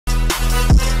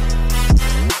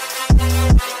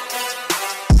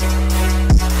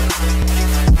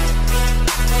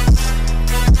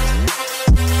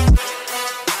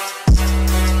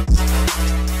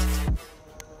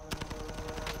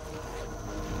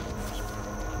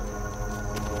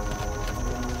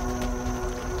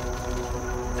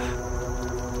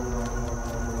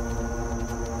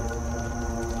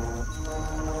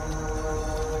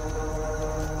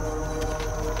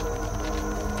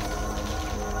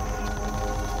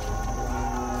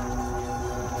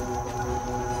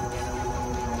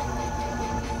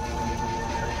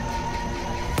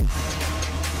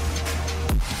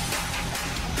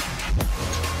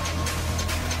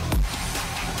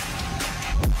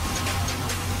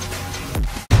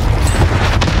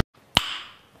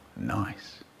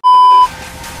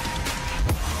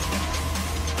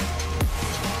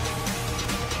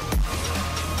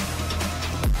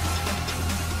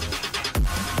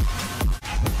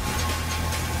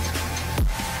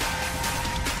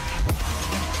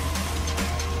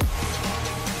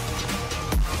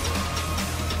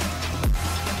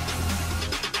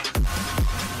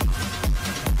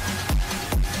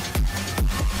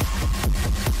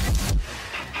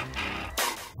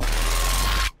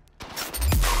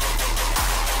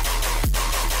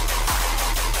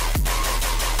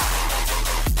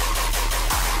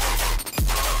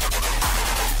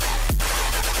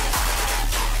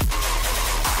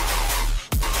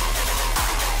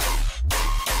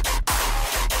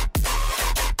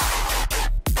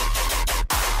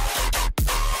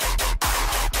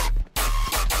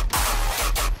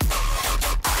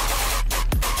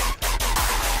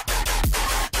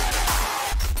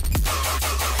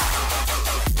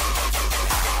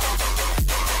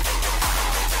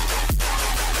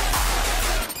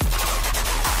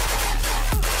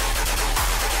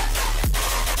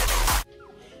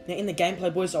the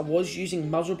gameplay, boys, I was using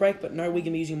muzzle brake, but no, we're going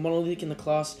to be using monolithic in the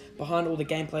class. Behind all the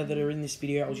gameplay that are in this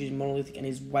video, I was using monolithic and it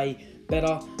is way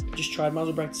better. Just tried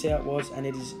muzzle brake to see how it was, and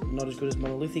it is not as good as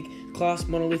monolithic. Class,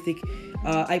 monolithic,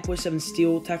 8.7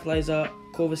 steel, tack laser,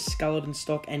 Corvus skeleton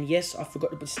stock, and yes, I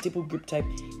forgot to put stippled grip tape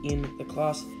in the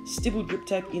class. Stippled grip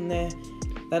tape in there.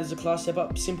 That is a class step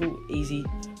up. Simple, easy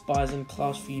Bizon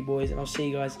class for you boys, and I'll see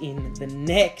you guys in the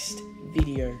next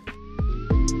video.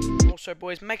 Also,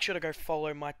 boys, make sure to go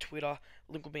follow my Twitter.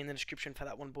 Link will be in the description for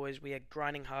that one, boys. We are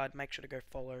grinding hard. Make sure to go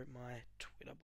follow my Twitter.